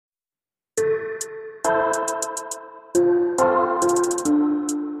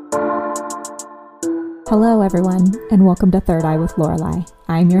Hello everyone, and welcome to Third Eye with Lorelei.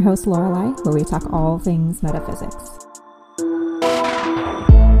 I'm your host Lorelei, where we talk all things metaphysics.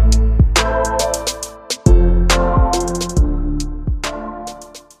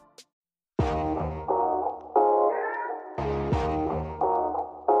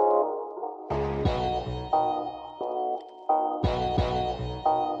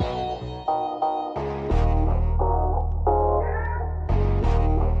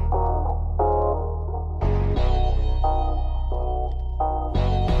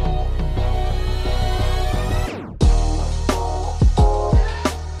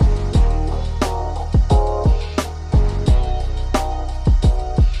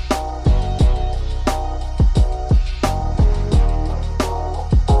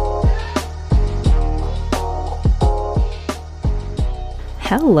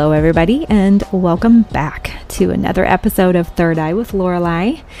 Hello everybody, and welcome back to another episode of Third Eye with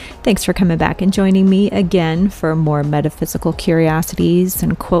Lorelei. Thanks for coming back and joining me again for more metaphysical curiosities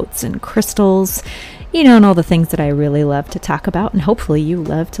and quotes and crystals, and all the things that I really love to talk about and hopefully you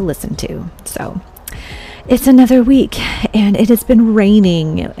love to listen to. So it's another week and it has been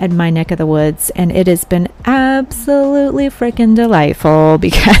raining at my neck of the woods, and it has been absolutely freaking delightful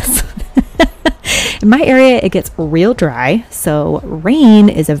because in my area, it gets real dry, so rain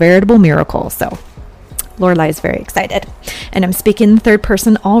is a veritable miracle. So Lorelei is very excited, and I'm speaking in third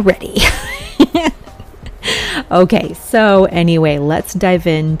person already. Okay, so anyway, let's dive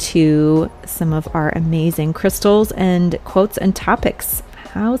into some of our amazing crystals and quotes and topics.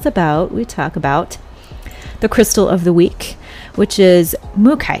 How's about we talk about the crystal of the week, which is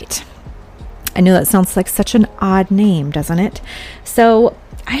Mookaite. I know that sounds like such an odd name, doesn't it? So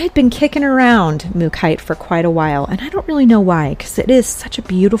I had been kicking around Mookaite for quite a while, and I don't really know why, because it is such a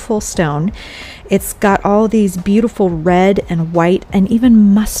beautiful stone. It's got all these beautiful red and white and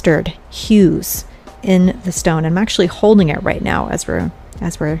even mustard hues in the stone. I'm actually holding it right now as we're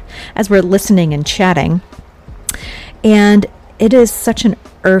listening and chatting. And it is such an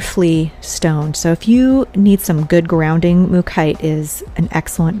earthly stone. So if you need some good grounding, Mookaite is an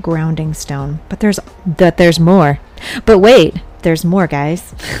excellent grounding stone. But there's more. But wait, there's more,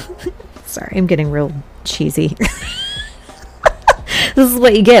 guys. Sorry, I'm getting real cheesy. This is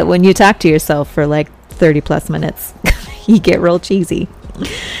what you get when you talk to yourself for like 30 plus minutes. You get real cheesy.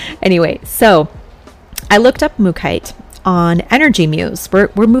 Anyway, so I looked up Mookaite on Energy Muse.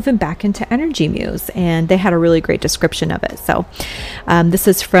 We're moving back into Energy Muse, and they had a really great description of it. So this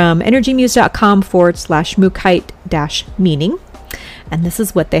is from energymuse.com/Mookaite-meaning. And this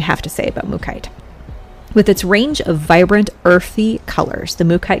is what they have to say about Mookaite. With its range of vibrant, earthy colors, the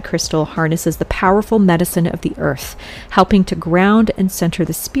Mookaite crystal harnesses the powerful medicine of the earth, helping to ground and center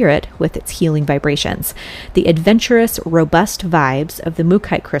the spirit with its healing vibrations. The adventurous, robust vibes of the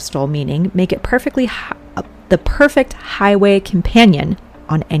Mookaite crystal meaning make it the perfect highway companion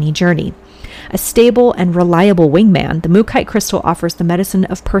on any journey. A stable and reliable wingman, the Mookaite crystal offers the medicine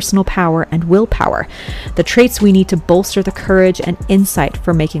of personal power and willpower, the traits we need to bolster the courage and insight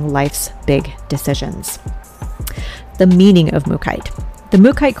for making life's big decisions. The meaning of Mookaite. The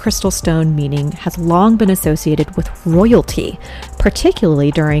Mookaite crystal stone meaning has long been associated with royalty,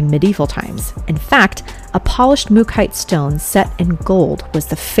 particularly during medieval times. In fact, a polished Mookaite stone set in gold was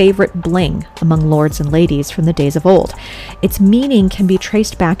the favorite bling among lords and ladies from the days of old. Its meaning can be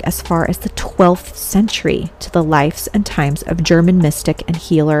traced back as far as the 12th century to the lives and times of German mystic and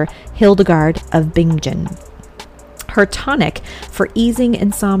healer Hildegard of Bingen. Her tonic for easing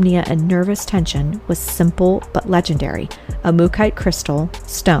insomnia and nervous tension was simple but legendary, a Mookaite crystal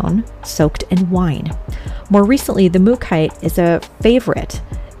stone soaked in wine. More recently, the Mookaite is a favorite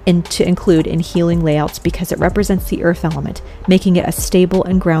to include in healing layouts because it represents the earth element, making it a stable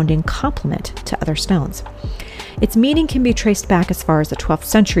and grounding complement to other stones. Its meaning can be traced back as far as the 12th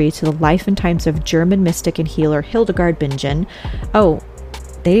century to the life and times of German mystic and healer Hildegard Bingen. Oh,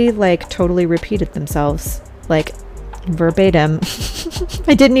 they totally repeated themselves, verbatim.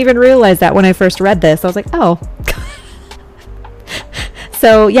 I didn't even realize that when I first read this. I was like, oh.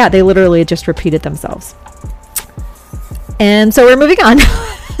 So yeah, they literally just repeated themselves. And so we're moving on.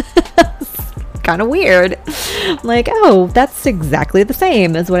 Kind of weird. I'm like, oh, that's exactly the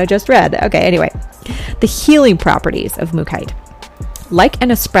same as what I just read. Okay, anyway. The healing properties of Mookaite. Like an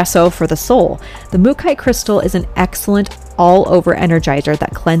espresso for the soul, the Mookaite crystal is an excellent all-over energizer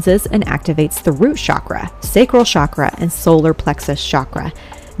that cleanses and activates the root chakra, sacral chakra, and solar plexus chakra.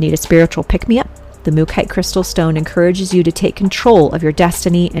 Need a spiritual pick-me-up? The Mookaite crystal stone encourages you to take control of your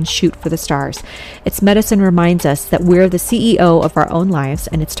destiny and shoot for the stars. Its medicine reminds us that we're the CEO of our own lives,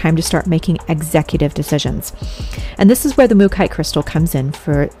 and it's time to start making executive decisions. And this is where the Mookaite crystal comes in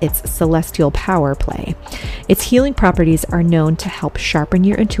for its celestial power play. Its healing properties are known to help sharpen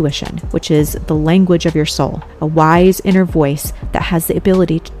your intuition, which is the language of your soul, a wise inner voice that has the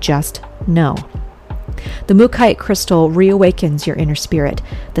ability to just know. The Mookaite crystal reawakens your inner spirit,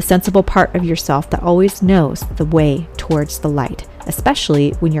 the sensible part of yourself that always knows the way towards the light,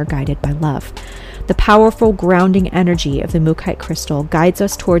 especially when you're guided by love. The powerful grounding energy of the Mookaite crystal guides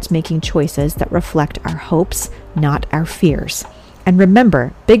us towards making choices that reflect our hopes, not our fears. And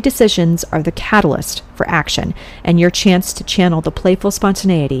remember, big decisions are the catalyst for action and your chance to channel the playful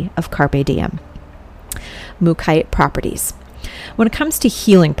spontaneity of Carpe Diem. Mookaite properties. When it comes to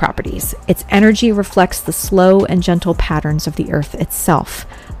healing properties, its energy reflects the slow and gentle patterns of the earth itself,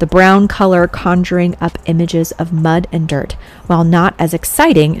 the brown color conjuring up images of mud and dirt. While not as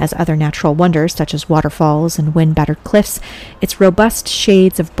exciting as other natural wonders such as waterfalls and wind-battered cliffs, its robust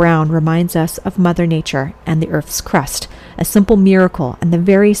shades of brown reminds us of Mother Nature and the earth's crust, a simple miracle and the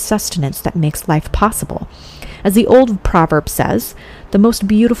very sustenance that makes life possible. As the old proverb says, the most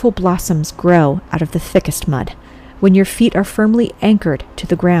beautiful blossoms grow out of the thickest mud. When your feet are firmly anchored to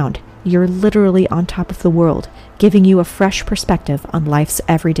the ground, you're literally on top of the world, giving you a fresh perspective on life's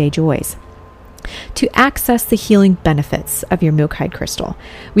everyday joys. To access the healing benefits of your Mookaite crystal,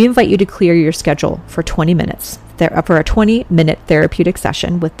 we invite you to clear your schedule for 20 minutes for a 20-minute therapeutic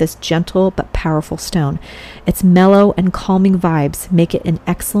session with this gentle but powerful stone. Its mellow and calming vibes make it an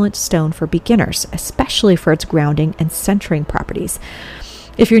excellent stone for beginners, especially for its grounding and centering properties.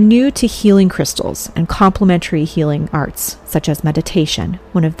 If you're new to healing crystals and complementary healing arts, such as meditation,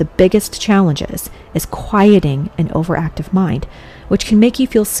 one of the biggest challenges is quieting an overactive mind, which can make you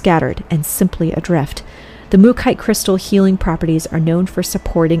feel scattered and simply adrift. The Mookaite crystal healing properties are known for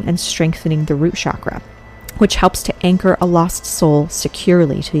supporting and strengthening the root chakra, which helps to anchor a lost soul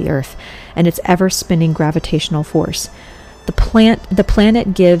securely to the earth and its ever-spinning gravitational force. The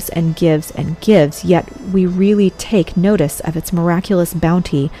planet gives and gives and gives, yet we really take notice of its miraculous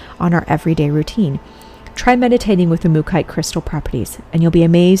bounty on our everyday routine. Try meditating with the Mookaite crystal properties, and you'll be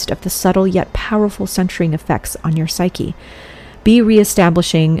amazed of the subtle yet powerful centering effects on your psyche. By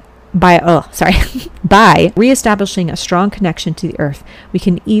reestablishing a strong connection to the earth, we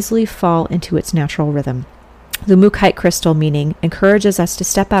can easily fall into its natural rhythm. The Mookaite crystal meaning encourages us to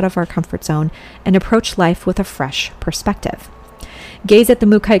step out of our comfort zone and approach life with a fresh perspective. Gaze at the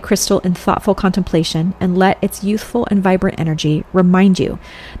Mookaite crystal in thoughtful contemplation and let its youthful and vibrant energy remind you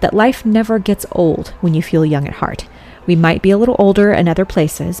that life never gets old when you feel young at heart. We might be a little older in other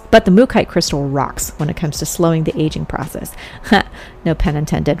places, but the Mookaite crystal rocks when it comes to slowing the aging process. No pun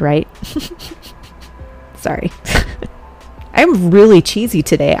intended, right? Sorry. I'm really cheesy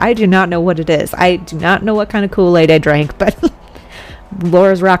today. I do not know what it is. I do not know what kind of Kool-Aid I drank, but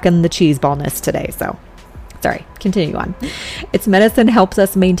Laura's rocking the cheese ballness today, so sorry, continue on. Its medicine helps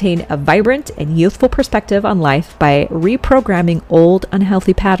us maintain a vibrant and youthful perspective on life by reprogramming old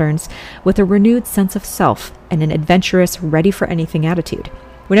unhealthy patterns with a renewed sense of self and an adventurous, ready-for-anything attitude.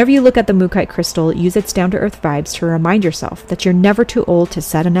 Whenever you look at the Mookaite crystal, use its down-to-earth vibes to remind yourself that you're never too old to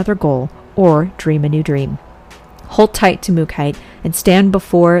set another goal or dream a new dream. Hold tight to Mookaite and stand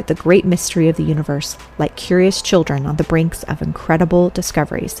before the great mystery of the universe like curious children on the brinks of incredible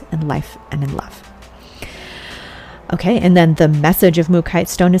discoveries in life and in love. Okay, and then the message of Mookaite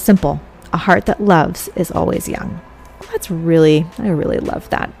stone is simple. A heart that loves is always young. I really love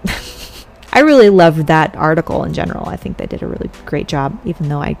that. I really loved that article in general. I think they did a really great job, even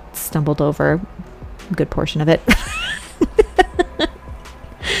though I stumbled over a good portion of it.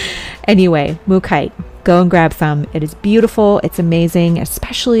 Anyway, Mookaite. Go and grab some. It is beautiful. It's amazing,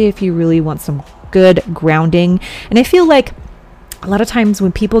 especially if you really want some good grounding. And I feel like a lot of times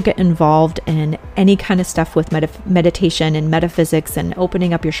when people get involved in any kind of stuff with meditation and metaphysics and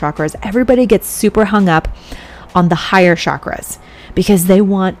opening up your chakras, everybody gets super hung up on the higher chakras because they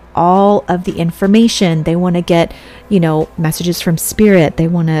want all of the information. They want to get, messages from spirit. They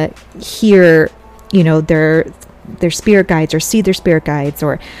want to hear, their spirit guides or see their spirit guides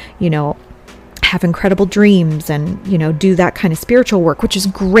or, have incredible dreams and, do that kind of spiritual work, which is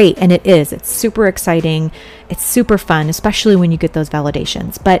great. And it is. It's super exciting. It's super fun, especially when you get those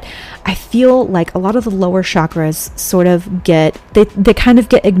validations. But I feel like a lot of the lower chakras sort of they kind of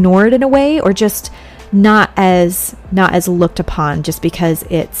get ignored in a way, or just not as looked upon just because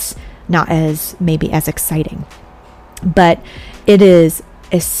it's not as maybe as exciting. But it is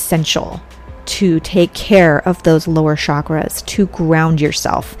essential to take care of those lower chakras, to ground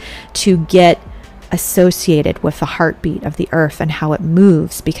yourself, to get associated with the heartbeat of the earth and how it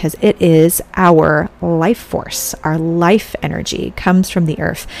moves, because it is our life force. Our life energy comes from the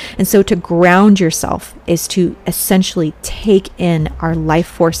earth. And so to ground yourself is to essentially take in our life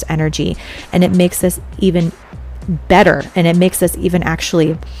force energy, and it makes us even better, and it makes us even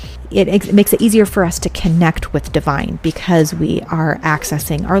actually it makes it easier for us to connect with divine, because we are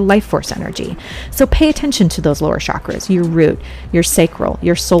accessing our life force energy. So pay attention to those lower chakras, your root, your sacral,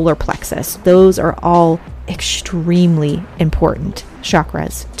 your solar plexus. Those are all extremely important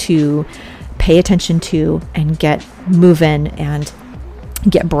chakras to pay attention to and get moving and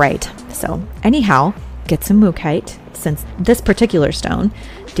get bright. So anyhow, get some Mookaite, since this particular stone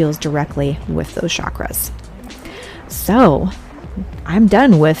deals directly with those chakras. So I'm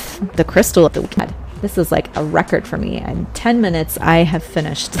done with the crystal of the week. This is like a record for me. In 10 minutes, I have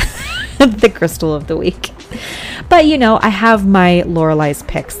finished the crystal of the week. But I have my Lorelai's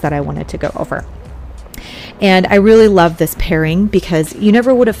picks that I wanted to go over. And I really love this pairing, because you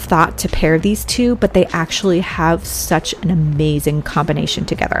never would have thought to pair these two, but they actually have such an amazing combination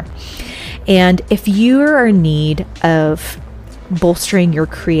together. And if you are in need of bolstering your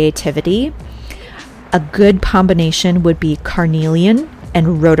creativity, a good combination would be carnelian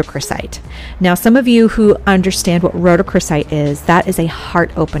and rhodochrosite. Now, some of you who understand what rhodochrosite is, that is a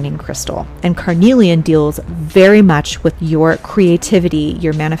heart-opening crystal. And carnelian deals very much with your creativity,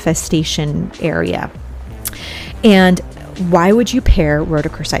 your manifestation area. And why would you pair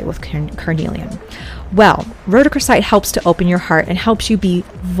rhodochrosite with carnelian? Well, rhodochrosite helps to open your heart and helps you be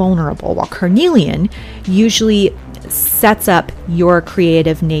vulnerable, while carnelian usually sets up your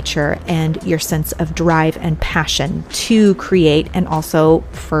creative nature and your sense of drive and passion to create, and also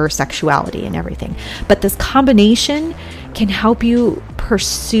for sexuality and everything. But this combination can help you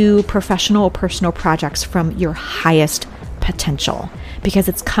pursue professional or personal projects from your highest potential, because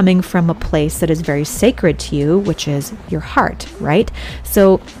it's coming from a place that is very sacred to you, which is your heart, right?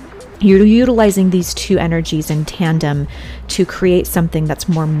 So you're utilizing these two energies in tandem to create something that's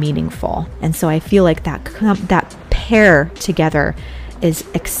more meaningful. And so I feel like that pair together is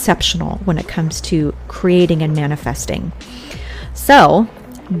exceptional when it comes to creating and manifesting. So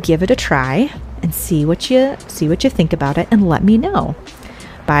give it a try and see what you think about it, and let me know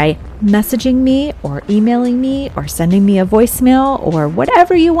by messaging me or emailing me or sending me a voicemail or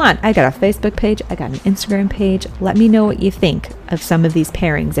whatever you want. I got a Facebook page, I got an Instagram page. Let me know what you think of some of these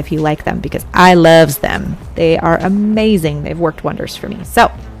pairings if you like them, because I loves them. They are amazing. They've worked wonders for me.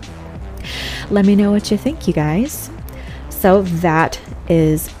 So let me know what you think, you guys. So that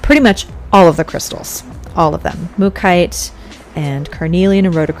is pretty much all of the crystals, all of them. Mookaite and carnelian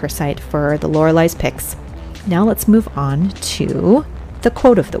and rhodochrosite for the Lorelai's picks. Now let's move on to the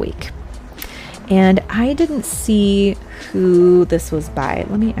quote of the week. And I didn't see who this was by.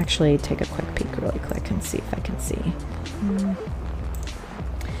 Let me actually take a quick peek really quick and see if I can see.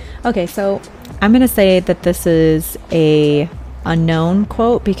 Okay, so I'm going to say that this is a unknown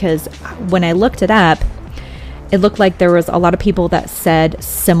quote, because when I looked it up, it looked like there was a lot of people that said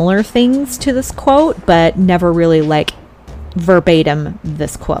similar things to this quote, but never really like verbatim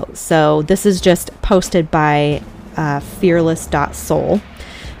this quote. So this is just posted by fearless.soul.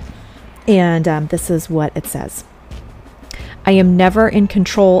 And this is what it says. I am never in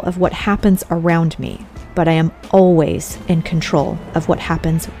control of what happens around me, but I am always in control of what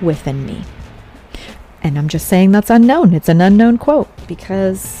happens within me. And I'm just saying that's unknown. It's an unknown quote,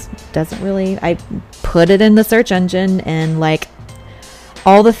 because it doesn't really, I put it in the search engine and like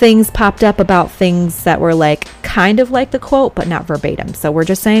all the things popped up about things that were like kind of like the quote, but not verbatim. So we're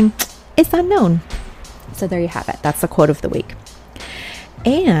just saying it's unknown. So there you have it. That's the quote of the week.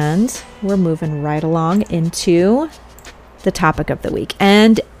 And we're moving right along into the topic of the week.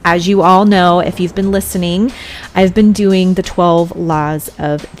 And as you all know, if you've been listening, I've been doing the 12 laws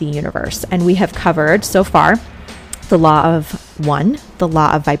of the universe. And we have covered so far the law of one, the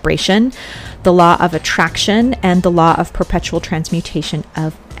law of vibration, the law of attraction, and the law of perpetual transmutation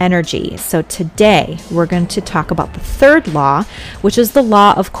of energy. So today we're going to talk about the third law, which is the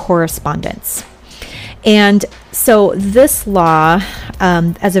law of correspondence. And so this law,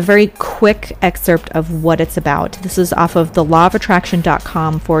 as a very quick excerpt of what it's about, this is off of the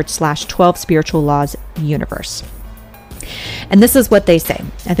lawofattraction.com/12 spiritual laws universe. And this is what they say.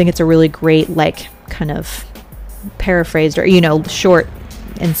 I think it's a really great, like, kind of paraphrased or, short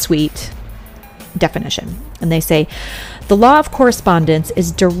and sweet definition. And they say, the law of correspondence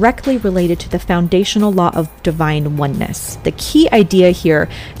is directly related to the foundational law of divine oneness. The key idea here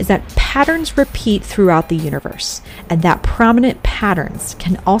is that patterns repeat throughout the universe, and that prominent patterns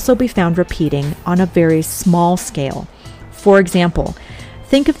can also be found repeating on a very small scale. For example,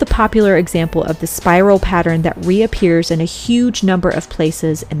 Think of the popular example of the spiral pattern that reappears in a huge number of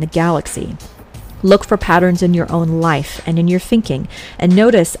places in the galaxy. Look for patterns in your own life and in your thinking, and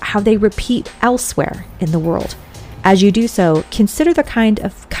notice how they repeat elsewhere in the world. As you do so, consider the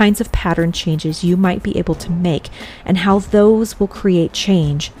kinds of pattern changes you might be able to make and how those will create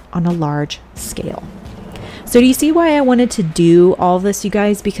change on a large scale. So do you see why I wanted to do all this, you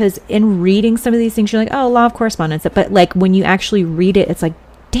guys? Because in reading some of these things, you're like, oh, law of correspondence. But like when you actually read it, it's like,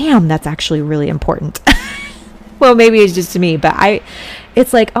 damn, that's actually really important. Well, maybe it's just to me, but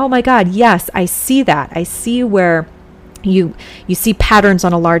it's like, oh my God, yes, I see that. I see where you see patterns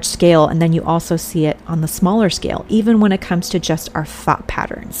on a large scale, and then you also see it on the smaller scale, even when it comes to just our thought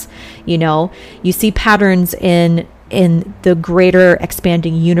patterns. You see patterns in the greater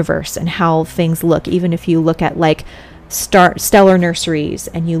expanding universe and how things look. Even if you look at like stellar nurseries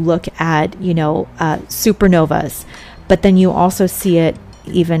and you look at, supernovas, but then you also see it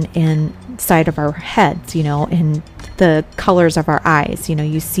even inside of our heads, in the colors of our eyes.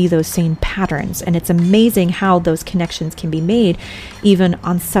 You see those same patterns, and it's amazing how those connections can be made even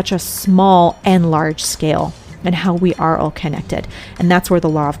on such a small and large scale, and how we are all connected. And that's where the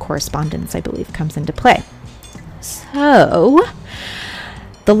law of correspondence, I believe, comes into play. So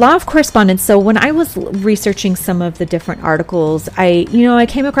the law of correspondence. So when I was researching some of the different articles, I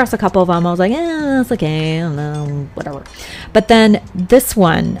came across a couple of them. I was like, it's okay, I don't know, whatever. But then this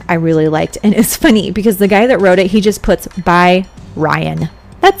one I really liked, and it's funny because the guy that wrote it, he just puts by Ryan.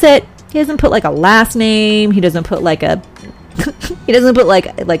 That's it. He doesn't put like a last name. He doesn't put like a he doesn't put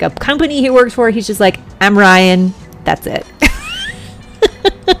like a company he works for. He's just like, I'm Ryan. That's it.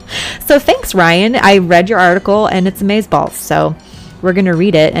 So thanks, Ryan. I read your article and it's amazeballs. So we're going to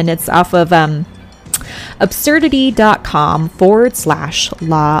read it, and it's off of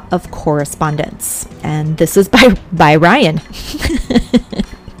absurdity.com/law of correspondence. And this is by Ryan.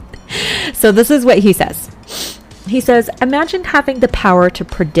 So this is what he says. He says, imagine having the power to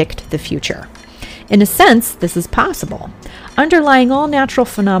predict the future. In a sense, this is possible. Underlying all natural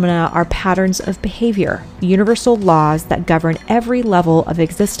phenomena are patterns of behavior, universal laws that govern every level of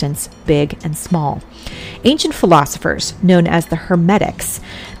existence, big and small. Ancient philosophers, known as the Hermetics,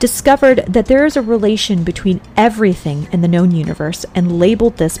 discovered that there is a relation between everything in the known universe and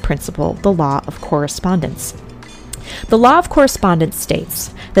labeled this principle the law of correspondence. The law of correspondence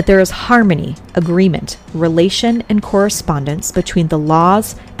states that there is harmony, agreement, relation, and correspondence between the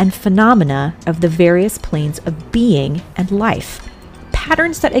laws and phenomena of the various planes of being and life.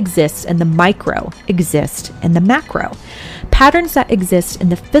 Patterns that exist in the micro exist in the macro. Patterns that exist in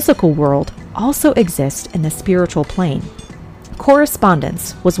the physical world also exist in the spiritual plane.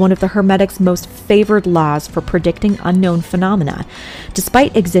 Correspondence was one of the Hermetics' most favored laws for predicting unknown phenomena.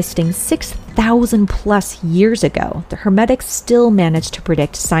 Despite existing 6,000 plus years ago, the Hermetics still managed to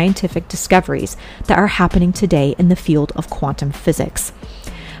predict scientific discoveries that are happening today in the field of quantum physics.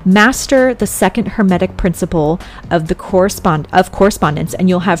 Master the second Hermetic principle of correspondence, and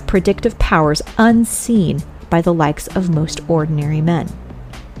you'll have predictive powers unseen by the likes of most ordinary men.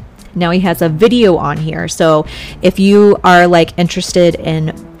 Now he has a video on here, so if you are like interested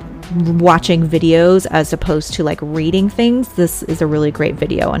in watching videos as opposed to like reading things, this is a really great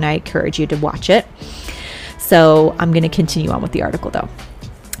video, and I encourage you to watch it. So I'm going to continue on with the article though.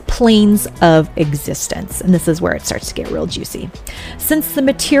 Planes of existence, and this is where it starts to get real juicy. Since the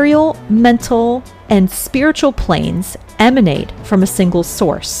material, mental, and spiritual planes emanate from a single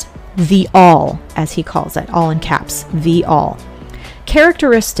source, the all, as he calls it, all in caps, the all.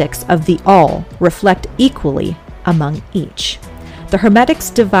 Characteristics of the all reflect equally among each. The Hermetics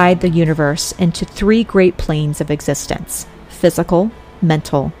divide the universe into three great planes of existence: physical,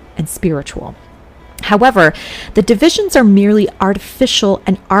 mental, and spiritual. However, the divisions are merely artificial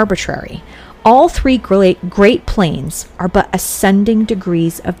and arbitrary. All three great planes are but ascending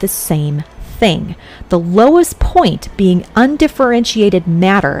degrees of the same thing, the lowest point being undifferentiated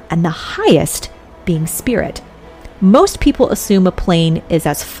matter and the highest being spirit. Most people assume a plane is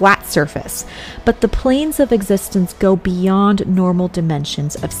as flat surface, but the planes of existence go beyond normal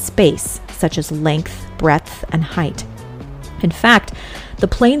dimensions of space, such as length, breadth, and height. In fact, the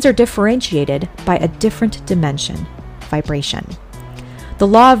planes are differentiated by a different dimension, vibration. The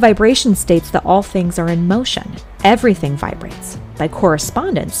law of vibration states that all things are in motion. Everything vibrates. By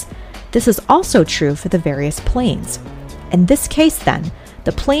correspondence, this is also true for the various planes. In this case, then,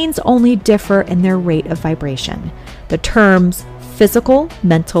 the planes only differ in their rate of vibration. The terms physical,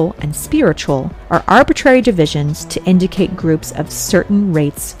 mental, and spiritual are arbitrary divisions to indicate groups of certain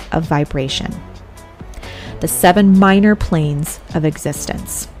rates of vibration. The 7 minor planes of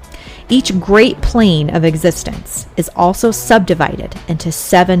existence. Each great plane of existence is also subdivided into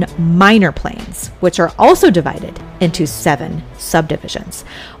 7 minor planes, which are also divided into 7 subdivisions.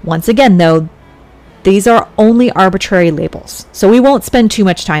 Once again, though, these are only arbitrary labels, so we won't spend too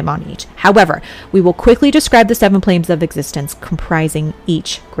much time on each. However, we will quickly describe the 7 planes of existence comprising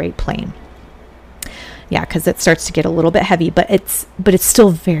each great plane. Yeah, because it starts to get a little bit heavy, but it's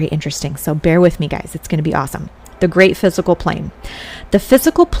still very interesting. So bear with me, guys. It's going to be awesome. The great physical plane. The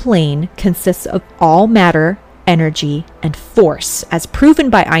physical plane consists of all matter, energy, and force, as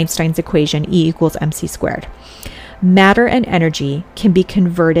proven by Einstein's equation E equals mc squared. Matter and energy can be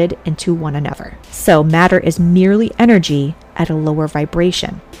converted into one another. So matter is merely energy at a lower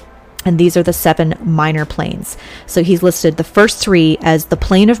vibration. And these are the 7 minor planes. So he's listed the first 3 as the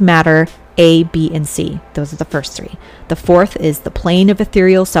plane of matter, A, B, and C. Those are the first 3. The 4th is the plane of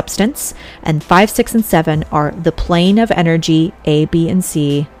ethereal substance, and 5, 6, and 7 are the plane of energy, A, B, and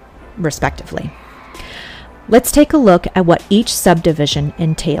C, respectively. Let's take a look at what each subdivision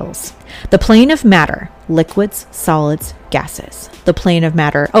entails. The plane of matter, liquids, solids, gases. The plane of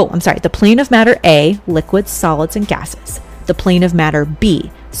matter, the plane of matter A, liquids, solids, and gases. The plane of matter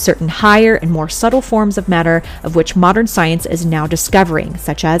B, certain higher and more subtle forms of matter of which modern science is now discovering,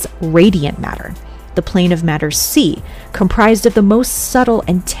 such as radiant matter. The plane of matter C, comprised of the most subtle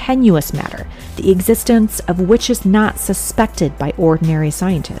and tenuous matter, the existence of which is not suspected by ordinary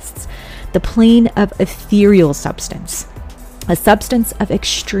scientists. The plane of ethereal substance, a substance of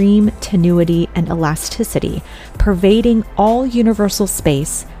extreme tenuity and elasticity, pervading all universal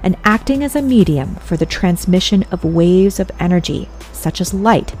space and acting as a medium for the transmission of waves of energy, such as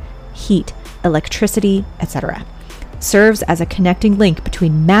light, heat, electricity, etc., serves as a connecting link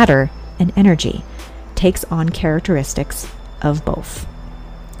between matter and energy, takes on characteristics of both.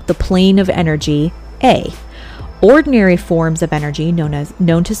 The plane of energy A, ordinary forms of energy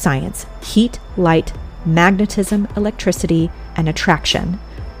known to science, heat, light, magnetism, electricity, and attraction,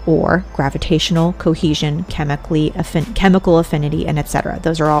 or gravitational, cohesion, chemical affinity, and etc.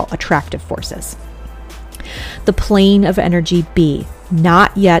 Those are all attractive forces. The plane of energy B,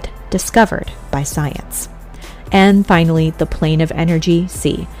 not yet discovered by science. And finally, the plane of energy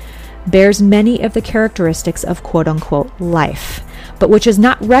C, bears many of the characteristics of quote-unquote life, but which is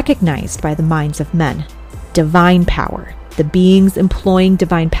not recognized by the minds of men. Divine power. The beings employing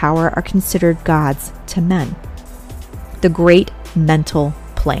divine power are considered gods to men. The great mental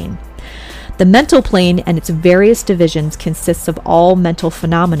plane. The mental plane and its various divisions consists of all mental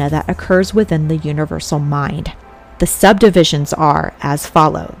phenomena that occurs within the universal mind. The subdivisions are as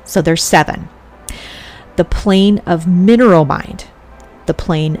follow. So there's 7. The plane of mineral mind, the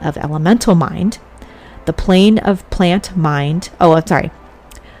plane of elemental mind, the plane of plant mind.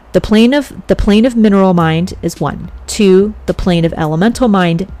 The plane of mineral mind is 1. 2, the plane of elemental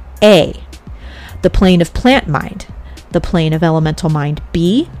mind A. The plane of plant mind, the plane of elemental mind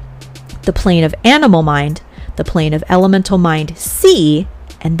B, the plane of animal mind, the plane of elemental mind C,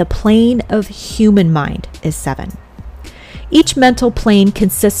 and the plane of human mind is 7. Each mental plane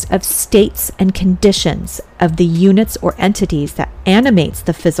consists of states and conditions of the units or entities that animates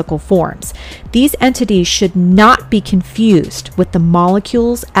the physical forms. These entities should not be confused with the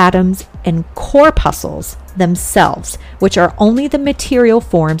molecules, atoms, and corpuscles themselves, which are only the material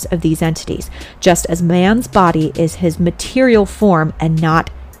forms of these entities, just as man's body is his material form and not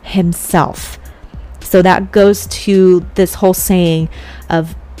himself. So that goes to this whole saying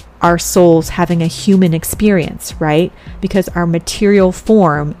of our souls having a human experience, right? Because our material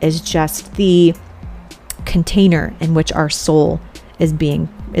form is just the container in which our soul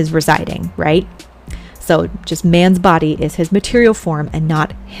is residing, right? So just man's body is his material form and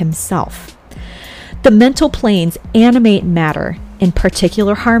not himself. The mental planes animate matter in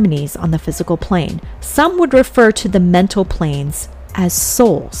particular harmonies on the physical plane. Some would refer to the mental planes as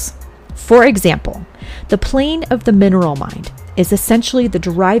souls. For example, the plane of the mineral mind is essentially the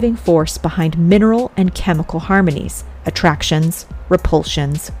driving force behind mineral and chemical harmonies, attractions,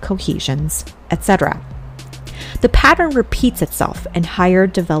 repulsions, cohesions, etc. The pattern repeats itself in higher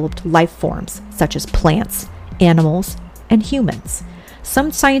developed life forms such as plants, animals, and humans.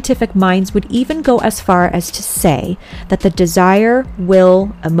 Some scientific minds would even go as far as to say that the desire,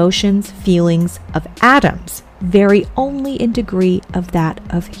 will, emotions, feelings of atoms vary only in degree of that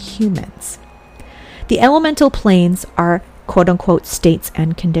of humans. The elemental planes are quote-unquote states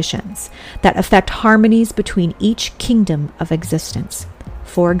and conditions that affect harmonies between each kingdom of existence.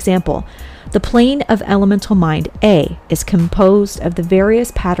 For example, the plane of elemental mind A is composed of the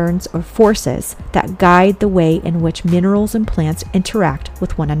various patterns or forces that guide the way in which minerals and plants interact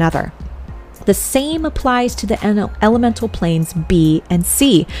with one another. The same applies to the elemental planes B and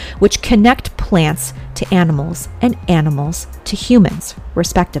C, which connect plants to animals and animals to humans,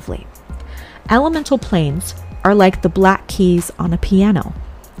 respectively. Elemental planes are like the black keys on a piano.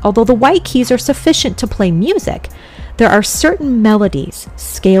 Although the white keys are sufficient to play music, there are certain melodies,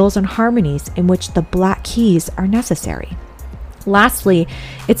 scales, and harmonies in which the black keys are necessary. Lastly,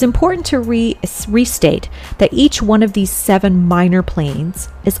 it's important to restate that each one of these 7 minor planes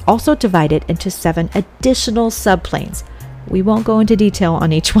is also divided into 7 additional subplanes. We won't go into detail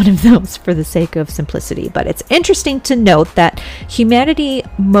on each one of those for the sake of simplicity, but it's interesting to note that humanity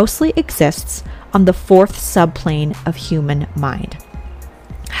mostly exists on the 4th subplane of human mind.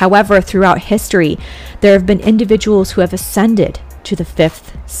 However, throughout history, there have been individuals who have ascended to the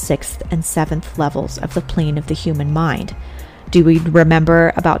 5th, 6th, and 7th levels of the plane of the human mind. Do we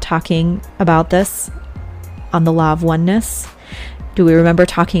remember about talking about this on the law of oneness? Do we remember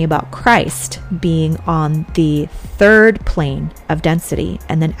talking about Christ being on the 3rd plane of density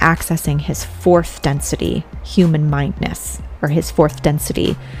and then accessing his 4th density human mindness, or his 4th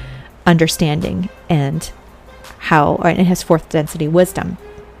density understanding and his 4th density wisdom?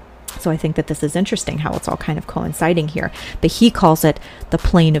 So I think that this is interesting how it's all kind of coinciding here, but he calls it the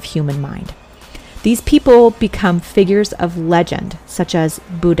plane of human mind. These people become figures of legend, such as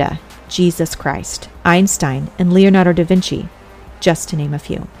Buddha, Jesus Christ, Einstein, and Leonardo da Vinci, just to name a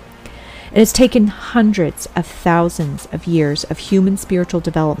few. It has taken hundreds of thousands of years of human spiritual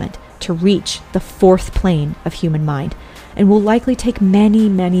development to reach the 4th plane of human mind, and will likely take many,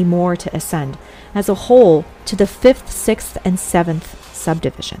 many more to ascend as a whole to the 5th, 6th, and 7th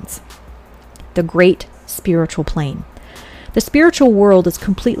subdivisions. The great spiritual plane. The spiritual world is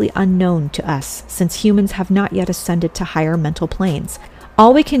completely unknown to us since humans have not yet ascended to higher mental planes.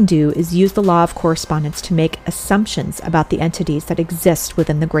 All we can do is use the law of correspondence to make assumptions about the entities that exist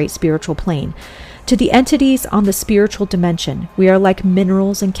within the great spiritual plane. To the entities on the spiritual dimension, we are like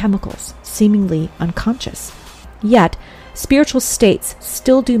minerals and chemicals, seemingly unconscious. Yet, spiritual states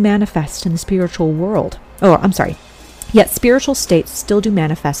still do manifest in the spiritual world. Yet spiritual states still do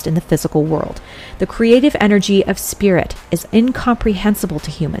manifest in the physical world. The creative energy of spirit is incomprehensible to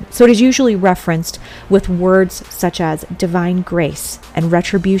humans, so it is usually referenced with words such as divine grace and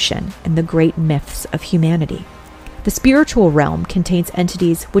retribution in the great myths of humanity. The spiritual realm contains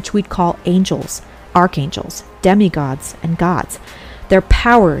entities which we'd call angels, archangels, demigods, and gods. Their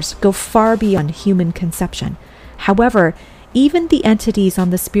powers go far beyond human conception. However, even the entities on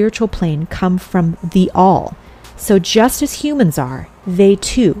the spiritual plane come from the all. So just as humans are, they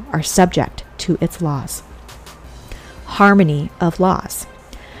too are subject to its laws. Harmony of laws.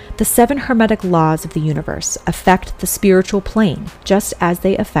 The 7 hermetic laws of the universe affect the spiritual plane just as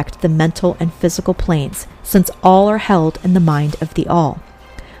they affect the mental and physical planes, since all are held in the mind of the all.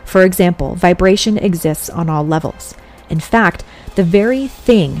 For example, vibration exists on all levels. In fact, the very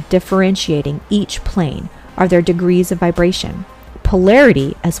thing differentiating each plane are their degrees of vibration.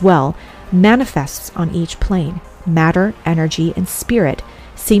 Polarity, as well, manifests on each plane. Matter, energy, and spirit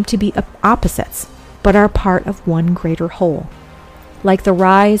seem to be opposites, but are part of one greater whole. Like the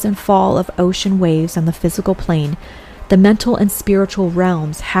rise and fall of ocean waves on the physical plane, the mental and spiritual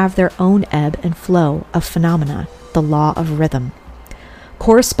realms have their own ebb and flow of phenomena, the law of rhythm.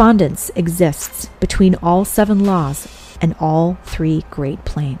 Correspondence exists between all 7 laws and all 3 great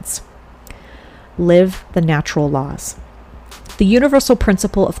planes. Live the natural laws. The universal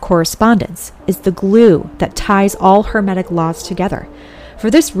principle of correspondence is the glue that ties all hermetic laws together.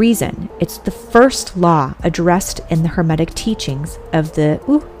 For this reason, it's the first law addressed in the hermetic teachings of the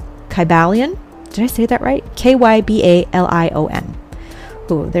Kybalion. Did I say that right? Kybalion.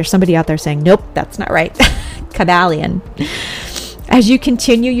 There's somebody out there saying, nope, that's not right. Kybalion. As you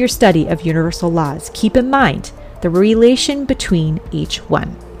continue your study of universal laws, keep in mind the relation between each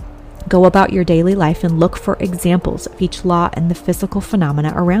one. Go about your daily life and look for examples of each law and the physical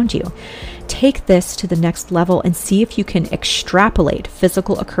phenomena around you. Take this to the next level and see if you can extrapolate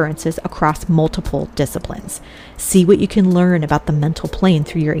physical occurrences across multiple disciplines. See what you can learn about the mental plane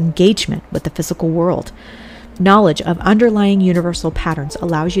through your engagement with the physical world. Knowledge of underlying universal patterns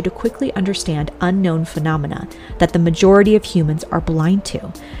allows you to quickly understand unknown phenomena that the majority of humans are blind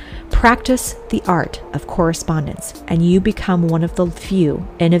to. Practice the art of correspondence, and you become one of the few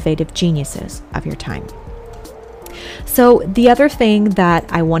innovative geniuses of your time. So the other thing that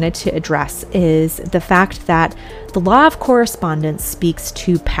I wanted to address is the fact that the law of correspondence speaks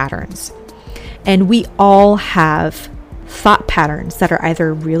to patterns. And we all have thought patterns that are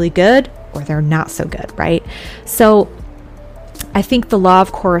either really good or they're not so good, right? So I think the law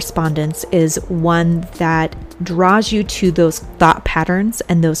of correspondence is one that draws you to those thought patterns,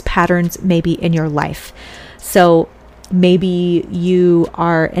 and those patterns may be in your life. So maybe you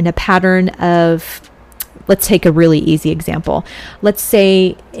are in a pattern of, let's take a really easy example. Let's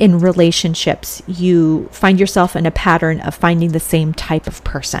say in relationships, you find yourself in a pattern of finding the same type of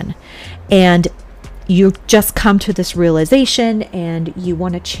person, and you just come to this realization and you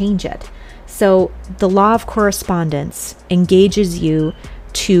want to change it. So the law of correspondence engages you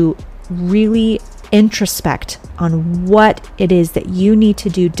to really introspect on what it is that you need to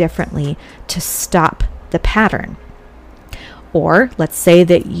do differently to stop the pattern. Or let's say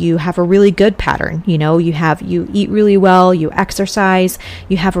that you have a really good pattern. You eat really well, you exercise,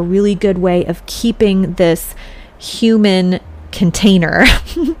 you have a really good way of keeping this human container,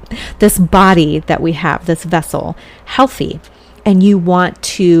 this body that we have, this vessel, healthy. And you want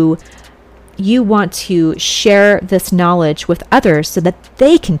to share this knowledge with others so that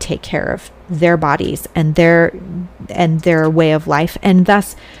they can take care of their bodies and their way of life, and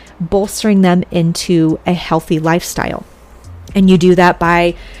thus bolstering them into a healthy lifestyle. And you do that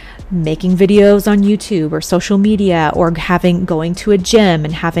by making videos on YouTube or social media, or going to a gym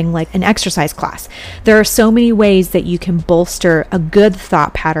and having like an exercise class. There are so many ways that you can bolster a good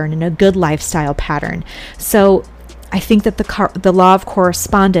thought pattern and a good lifestyle pattern. So I think that the law of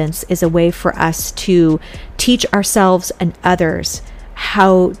correspondence is a way for us to teach ourselves and others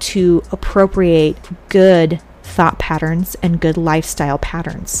how to appropriate good thought patterns and good lifestyle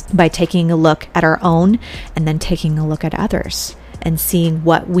patterns by taking a look at our own and then taking a look at others and seeing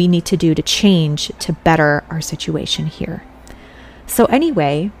what we need to do to change to better our situation here. So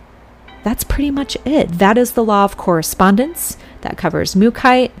anyway, that's pretty much it. That is the law of correspondence. That covers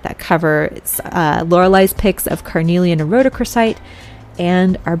Mookaite, that covers Lorelai's picks of carnelian and rhodochrosite,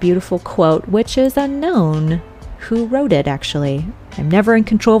 and our beautiful quote, which is unknown who wrote it actually. I'm never in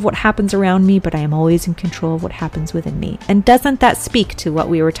control of what happens around me, but I am always in control of what happens within me. And doesn't that speak to what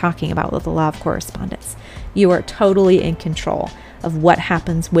we were talking about with the law of correspondence? You are totally in control of what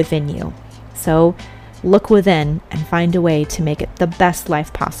happens within you. So look within and find a way to make it the best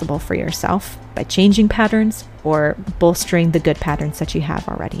life possible for yourself by changing patterns or bolstering the good patterns that you have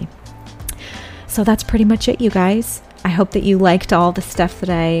already. So that's pretty much it, you guys. I hope that you liked all the stuff that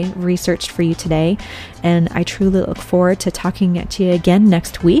I researched for you today, and I truly look forward to talking to you again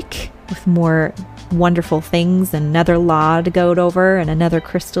next week with more wonderful things and another law to go over and another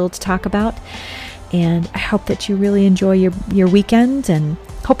crystal to talk about. And I hope that you really enjoy your weekend, and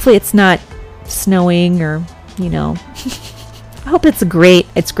hopefully it's not snowing or, I hope it's great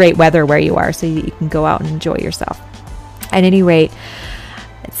weather where you are so you can go out and enjoy yourself. At any rate,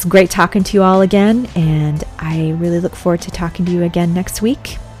 it's great talking to you all again, and I really look forward to talking to you again next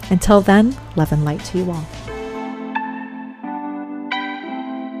week. Until then, love and light to you all.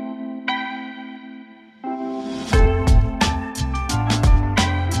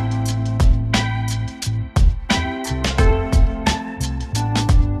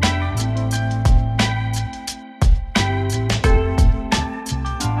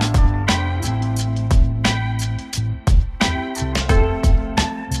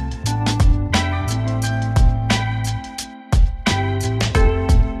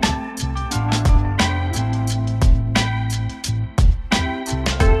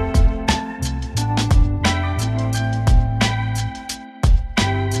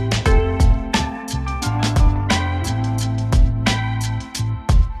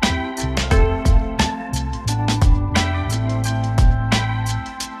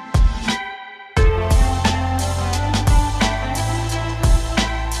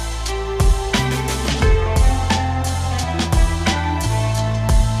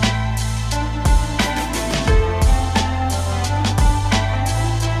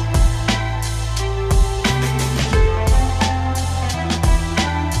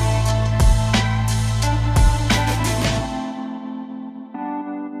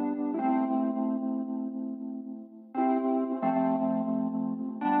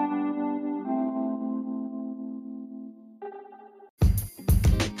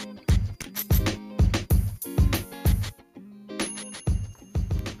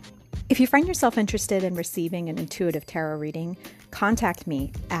 If you find yourself interested in receiving an intuitive tarot reading, contact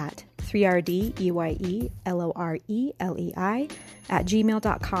me at 3rdeyelorelei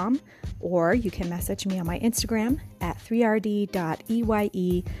 @gmail.com, or you can message me on my Instagram at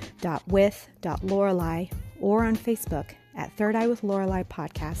 3rd.eye.with.lorelei, or on Facebook at Third Eye with Lorelei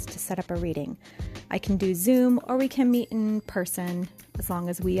Podcast to set up a reading. I can do Zoom, or we can meet in person, as long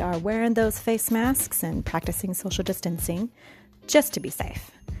as we are wearing those face masks and practicing social distancing, just to be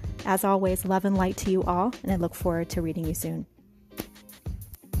safe. As always, love and light to you all, and I look forward to reading you soon.